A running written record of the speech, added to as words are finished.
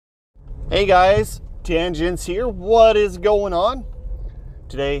Hey guys, Tangents here. What is going on?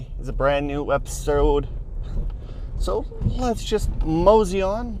 Today is a brand new episode. So let's just mosey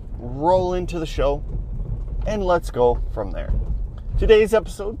on, roll into the show, and let's go from there. Today's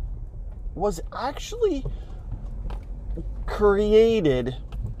episode was actually created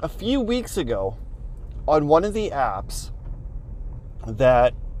a few weeks ago on one of the apps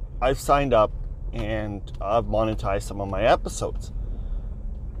that I've signed up and I've monetized some of my episodes.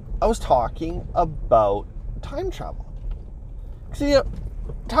 I was talking about time travel. See,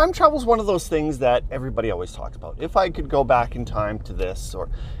 time travel is one of those things that everybody always talks about. If I could go back in time to this, or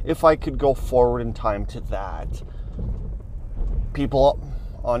if I could go forward in time to that. People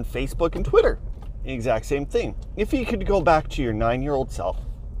on Facebook and Twitter, the exact same thing. If you could go back to your 9-year-old self,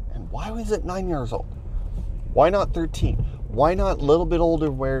 and why was it 9 years old? Why not 13? Why not a little bit older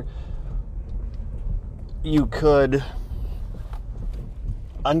where you could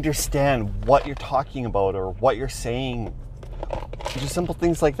understand what you're talking about or what you're saying? Just simple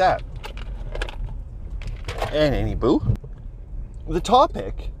things like that. And anywho, the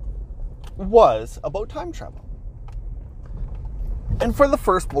topic was about time travel. And for the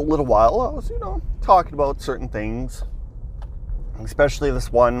first little while, I was, talking about certain things, especially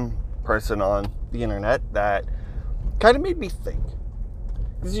this one person on the internet that kind of made me think.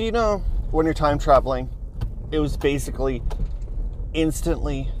 Because, when you're time traveling, it was basically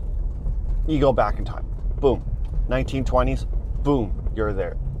instantly you go back in time. Boom. 1920s, boom, you're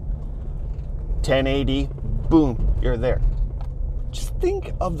there. 1080, boom, you're there. Just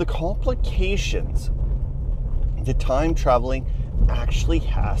think of the complications the time traveling actually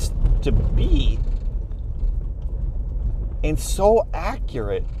has to be, and so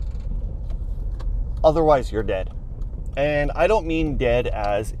accurate, otherwise you're dead. And I don't mean dead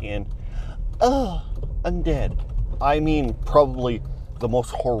as in I'm dead. I mean probably the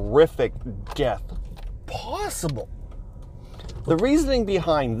most horrific death possible. The reasoning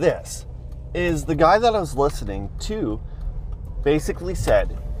behind this is the guy that I was listening to basically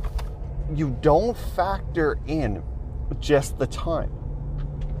said, you don't factor in just the time.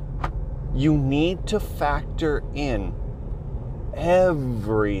 You need to factor in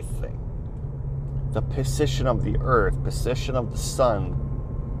everything. The position of the earth, position of the sun,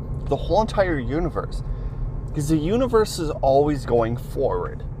 the whole entire universe. Because the universe is always going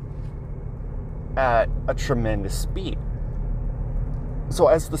forward at a tremendous speed. So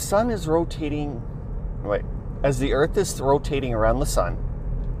as the sun is rotating, as the earth is rotating around the sun,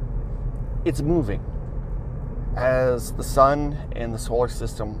 it's moving. As the sun and the solar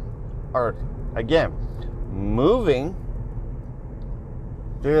system are, again, moving,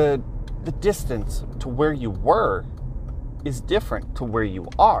 the distance to where you were is different to where you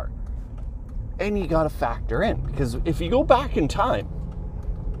are. And you got to factor in, because if you go back in time,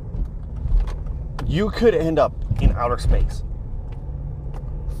 you could end up in outer space.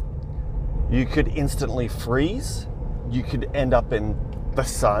 You could instantly freeze. You could end up in the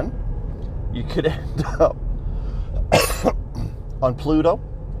sun. You could end up on Pluto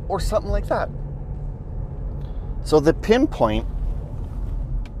or something like that. So the pinpoint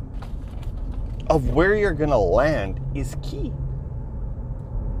of where you're going to land is key.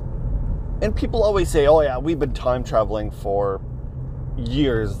 And people always say, oh yeah, we've been time traveling for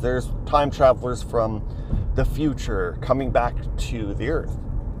years. There's time travelers from the future coming back to the earth.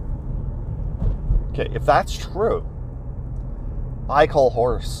 Okay, if that's true, I call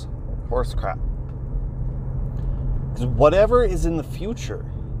horse crap. Because whatever is in the future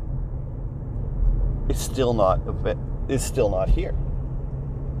is still not here.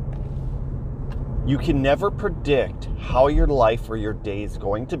 You can never predict how your life or your day is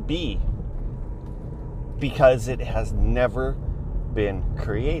going to be, because it has never been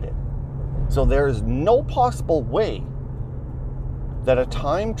created. So there is no possible way that a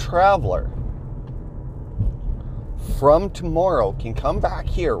time traveler from tomorrow can come back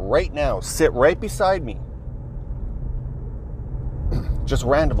here right now, sit right beside me, just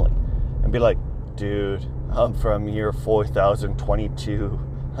randomly, and be like, dude, I'm from year 4022.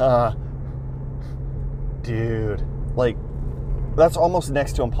 Dude, that's almost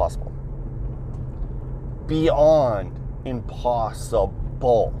next to impossible. Beyond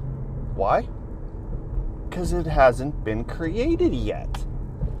impossible. Why? Because it hasn't been created yet.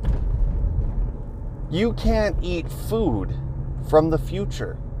 You can't eat food from the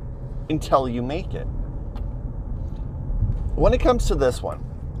future until you make it. When it comes to this one,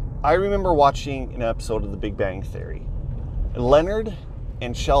 I remember watching an episode of The Big Bang Theory. Leonard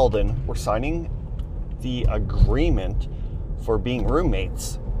and Sheldon were signing the agreement for being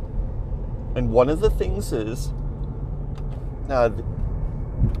roommates. And one of the things is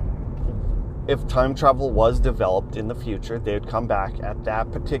if time travel was developed in the future, they would come back at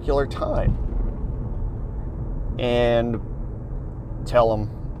that particular time and tell them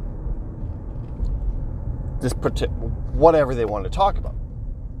this whatever they want to talk about.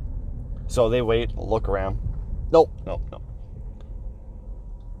 So they wait, look around. Nope.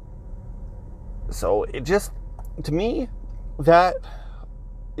 So it just, to me, that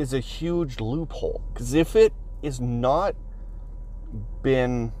is a huge loophole. Because if it is not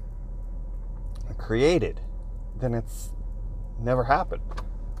been created, then it's never happened.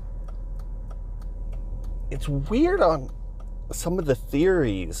 It's weird on some of the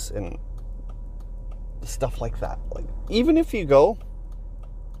theories and stuff like that. Like, even if you go,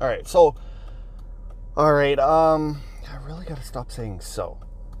 I really gotta stop saying so.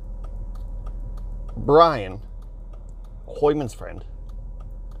 Brian, Hoyman's friend,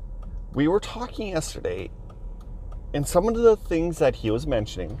 we were talking yesterday, and some of the things that he was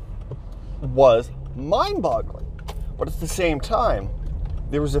mentioning was mind-boggling. But at the same time,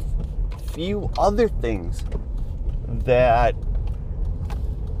 there was a few other things that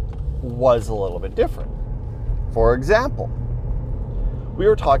was a little bit different. For example, we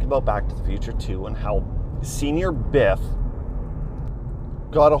were talking about Back to the Future 2 and how Senior Biff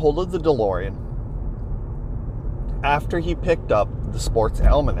got a hold of the DeLorean after he picked up the Sports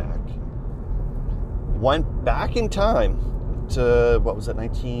Almanac, went back in time to,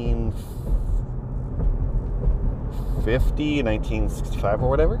 1950, 1965 or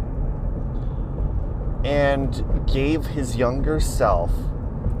whatever, and gave his younger self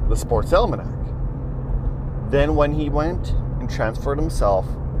the Sports Almanac. Then when he went and transferred himself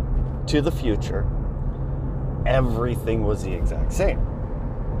to the future, everything was the exact same.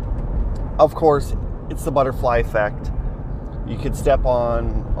 Of course, it's the butterfly effect. You could step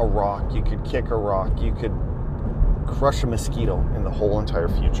on a rock, you could kick a rock, you could crush a mosquito, and the whole entire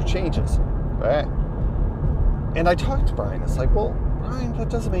future changes, right? And I talked to Brian. It's like, well, Brian, that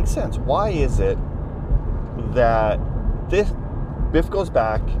doesn't make sense. Why is it that this Biff goes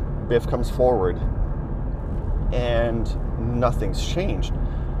back, Biff comes forward, and nothing's changed?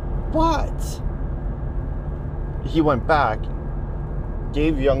 But he went back,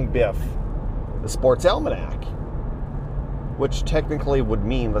 gave young Biff the Sports Almanac, which technically would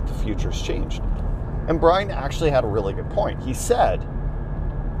mean that the future's changed. And Brian actually had a really good point. He said,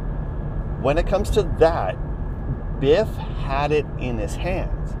 when it comes to that, Biff had it in his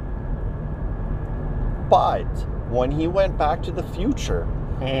hands. But when he went back to the future,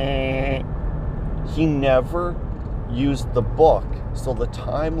 he never used the book, so the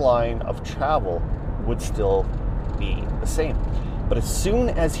timeline of travel would still be the same. But as soon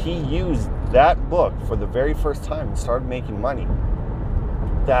as he used that book for the very first time and started making money,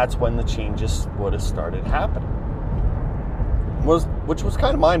 that's when the changes would have started happening. Which was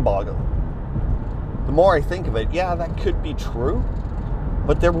kind of mind-boggling. The more I think of it, yeah, that could be true,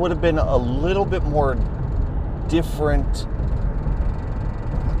 but there would have been a little bit more different...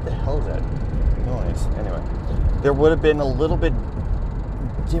 What the hell is that noise? Anyway, there would have been a little bit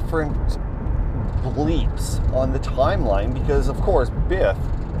different bleeps on the timeline, because of course Biff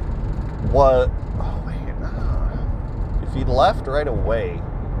was, if he left right away,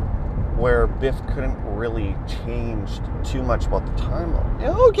 where Biff couldn't really change too much about the timeline.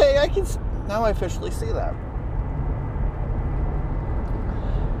 Yeah, okay, now I officially see that.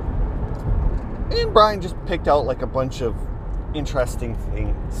 And Brian just picked out like a bunch of interesting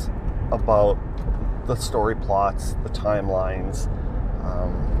things about the story plots, the timelines,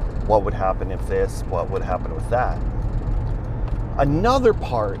 what would happen if this, what would happen with that. Another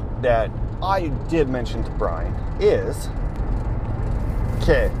part that I did mention to Brian is,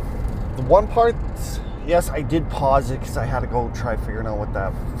 okay, the one part, yes, I did pause it because I had to go try figuring out what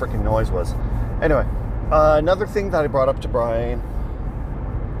that freaking noise was. Anyway, another thing that I brought up to Brian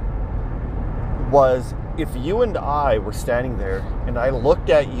was, if you and I were standing there and I looked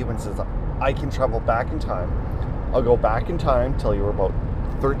at you and says, I can travel back in time, I'll go back in time till you were about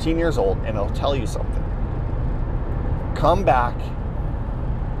 13 years old, and I'll tell you something. Come back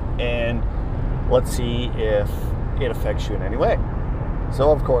and let's see if it affects you in any way.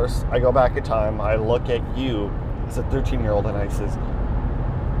 So of course, I go back in time, I look at you as a 13-year-old, and I says,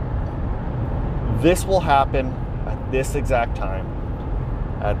 this will happen at this exact time,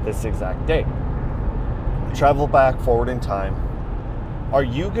 at this exact date. Travel back forward in time. Are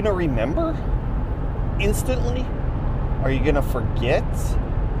you going to remember instantly? Are you going to forget?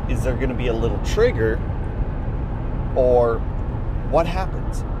 Is there going to be a little trigger? Or what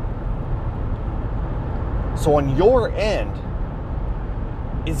happens? So on your end,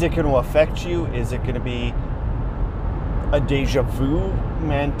 is it going to affect you? Is it going to be a deja vu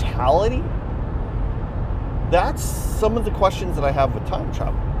mentality? that's some of the questions that I have with time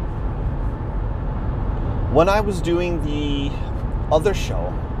travel. When I was doing the other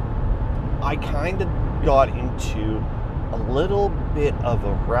show, I kind of got into a little bit of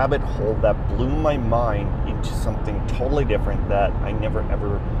a rabbit hole that blew my mind into something totally different that I never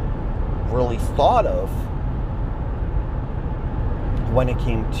ever really thought of when it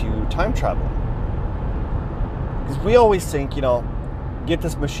came to time travel. Because we always think, get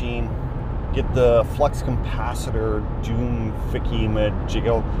this machine, get the flux capacitor, doom, ficky,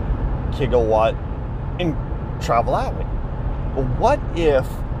 kilowatt, and travel that way. But what if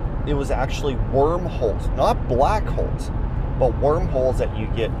it was actually wormholes, not black holes, but wormholes that you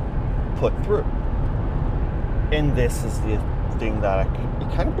get put through? And this is the thing that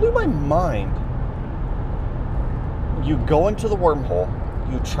it kind of blew my mind. You go into the wormhole,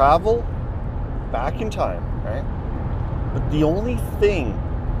 you travel back in time, right? But the only thing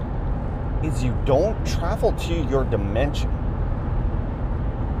is you don't travel to your dimension.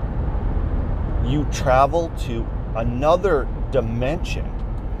 You travel to another dimension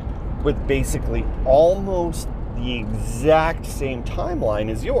with basically almost the exact same timeline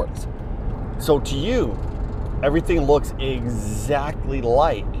as yours. So to you, everything looks exactly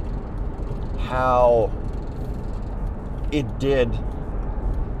like how it did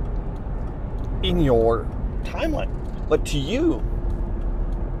in your timeline. But to you,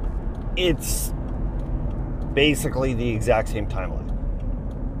 it's basically the exact same timeline.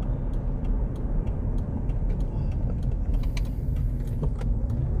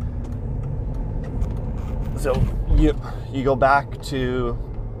 So you go back to,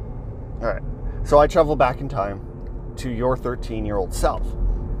 all right, so I travel back in time to your 13-year-old self.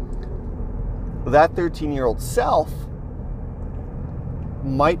 That 13-year-old self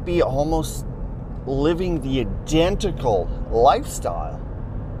might be almost living the identical lifestyle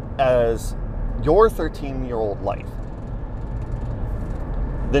as your 13-year-old life.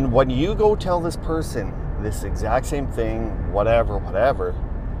 Then when you go tell this person this exact same thing, whatever,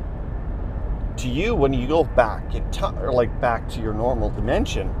 to you, when you go back in time, or like back to your normal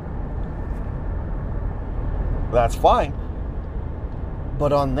dimension, that's fine.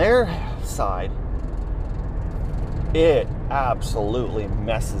 But on their side, it absolutely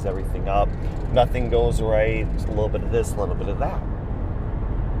messes everything up. Nothing goes right. It's a little bit of this, a little bit of that.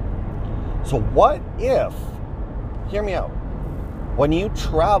 So what if, hear me out, when you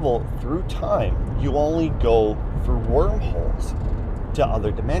travel through time, you only go through wormholes to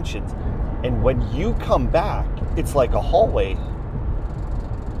other dimensions. And when you come back, it's like a hallway.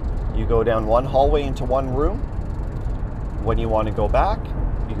 You go down one hallway into one room. When you want to go back,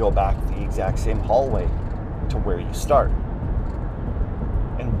 you go back the exact same hallway to where you start.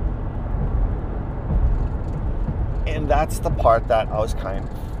 And that's the part that I was kind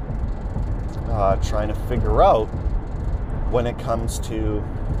of trying to figure out when it comes to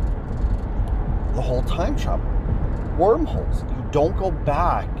the whole time travel. Wormholes. You don't go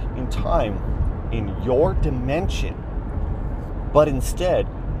back in time in your dimension, but instead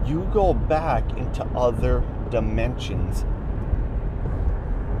you go back into other dimensions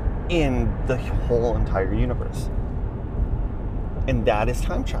in the whole entire universe. And that is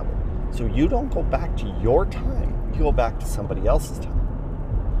time travel. So you don't go back to your time, you go back to somebody else's time.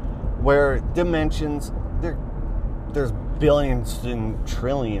 Where dimensions, there's billions and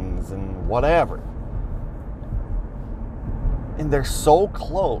trillions and whatever. And they're so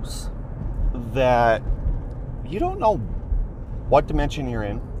close that you don't know what dimension you're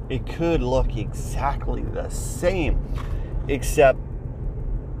in. It could look exactly the same, except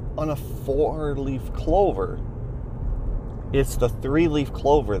on a 4-leaf clover, it's the 3-leaf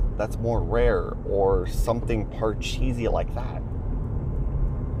clover that's more rare, or something part cheesy like that.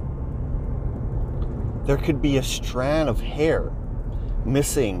 There could be a strand of hair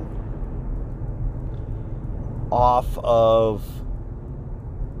missing off of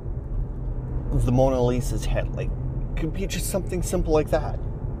the Mona Lisa's head. Like, it could be just something simple like that.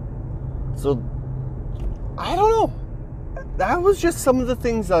 So, I don't know. That was just some of the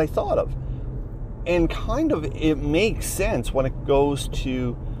things that I thought of. And kind of, it makes sense when it goes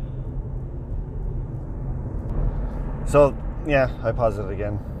to... So, yeah, I paused it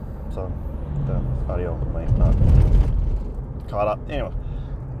again. So, the audio might not caught up. Anyway,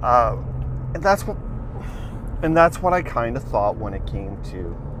 and that's what I kind of thought when it came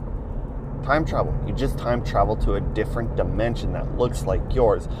to time travel. You just time travel to a different dimension that looks like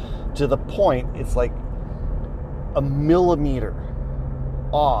yours, to the point it's like a millimeter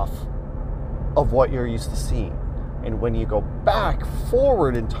off of what you're used to seeing. And when you go back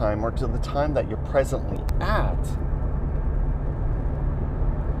forward in time, or to the time that you're presently at,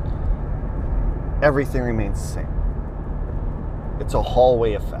 everything remains the same. It's a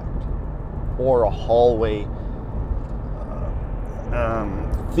hallway effect, or a hallway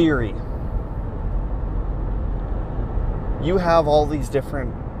theory. You have all these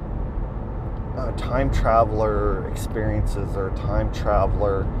different time traveler experiences, or time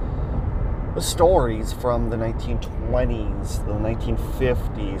traveler stories from the 1920s, the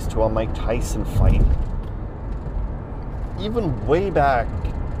 1950s, to a Mike Tyson fight. Even way back,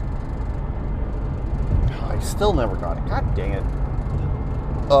 I still never got it, god dang it,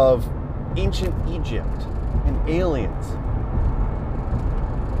 of ancient Egypt and aliens.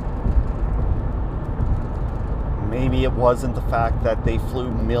 Maybe it wasn't the fact that they flew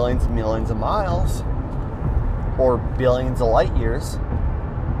millions and millions of miles, or billions of light years.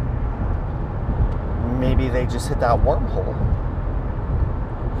 Maybe they just hit that wormhole,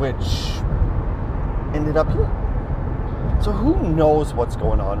 which ended up here. So who knows what's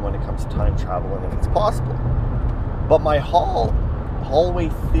going on when it comes to time travel, and if it's possible. But my hallway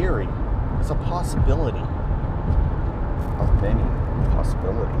theory is a possibility of many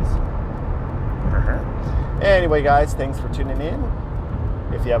possibilities. Anyway, guys, thanks for tuning in.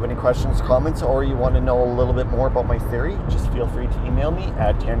 If you have any questions, comments, or you want to know a little bit more about my theory, just feel free to email me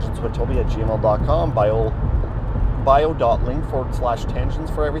at tangentswithtoby@gmail.com,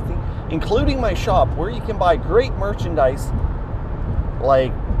 bio.link/tangents for everything, including my shop, where you can buy great merchandise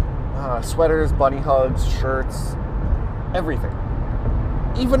like sweaters, bunny hugs, shirts, everything.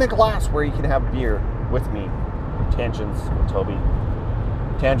 Even a glass where you can have beer with me. Tangents with Toby.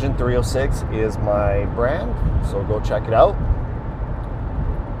 Tangent 306 is my brand, so go check it out.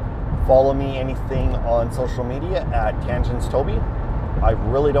 Follow me anything on social media at Tangents Toby. I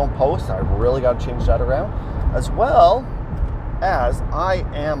really don't post. I really got to change that around. As well as I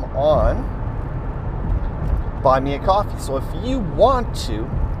am on Buy Me a Coffee. So if you want to,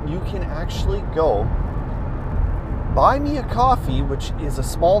 you can actually go buy me a coffee, which is a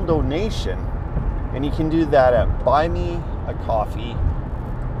small donation, and you can do that at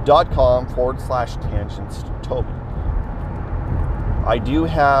buymeacoffee.com/tangents Toby. I do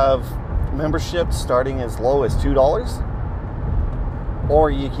have memberships starting as low as $2,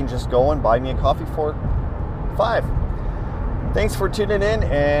 or you can just go and buy me a coffee for $5. Thanks for tuning in,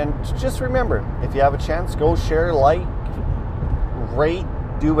 and just remember, if you have a chance, go share, like, rate,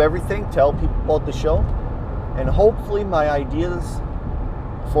 do everything, tell people about the show, and hopefully my ideas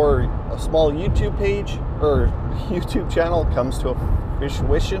for a small YouTube page or YouTube channel comes to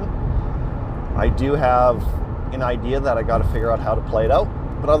fruition. I do have an idea that I got to figure out how to play it out,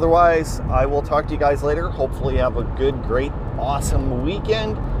 but otherwise I will talk to you guys later. Hopefully you have a good, great, awesome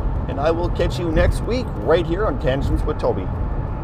weekend, and I will catch you next week right here on Tangents with Toby.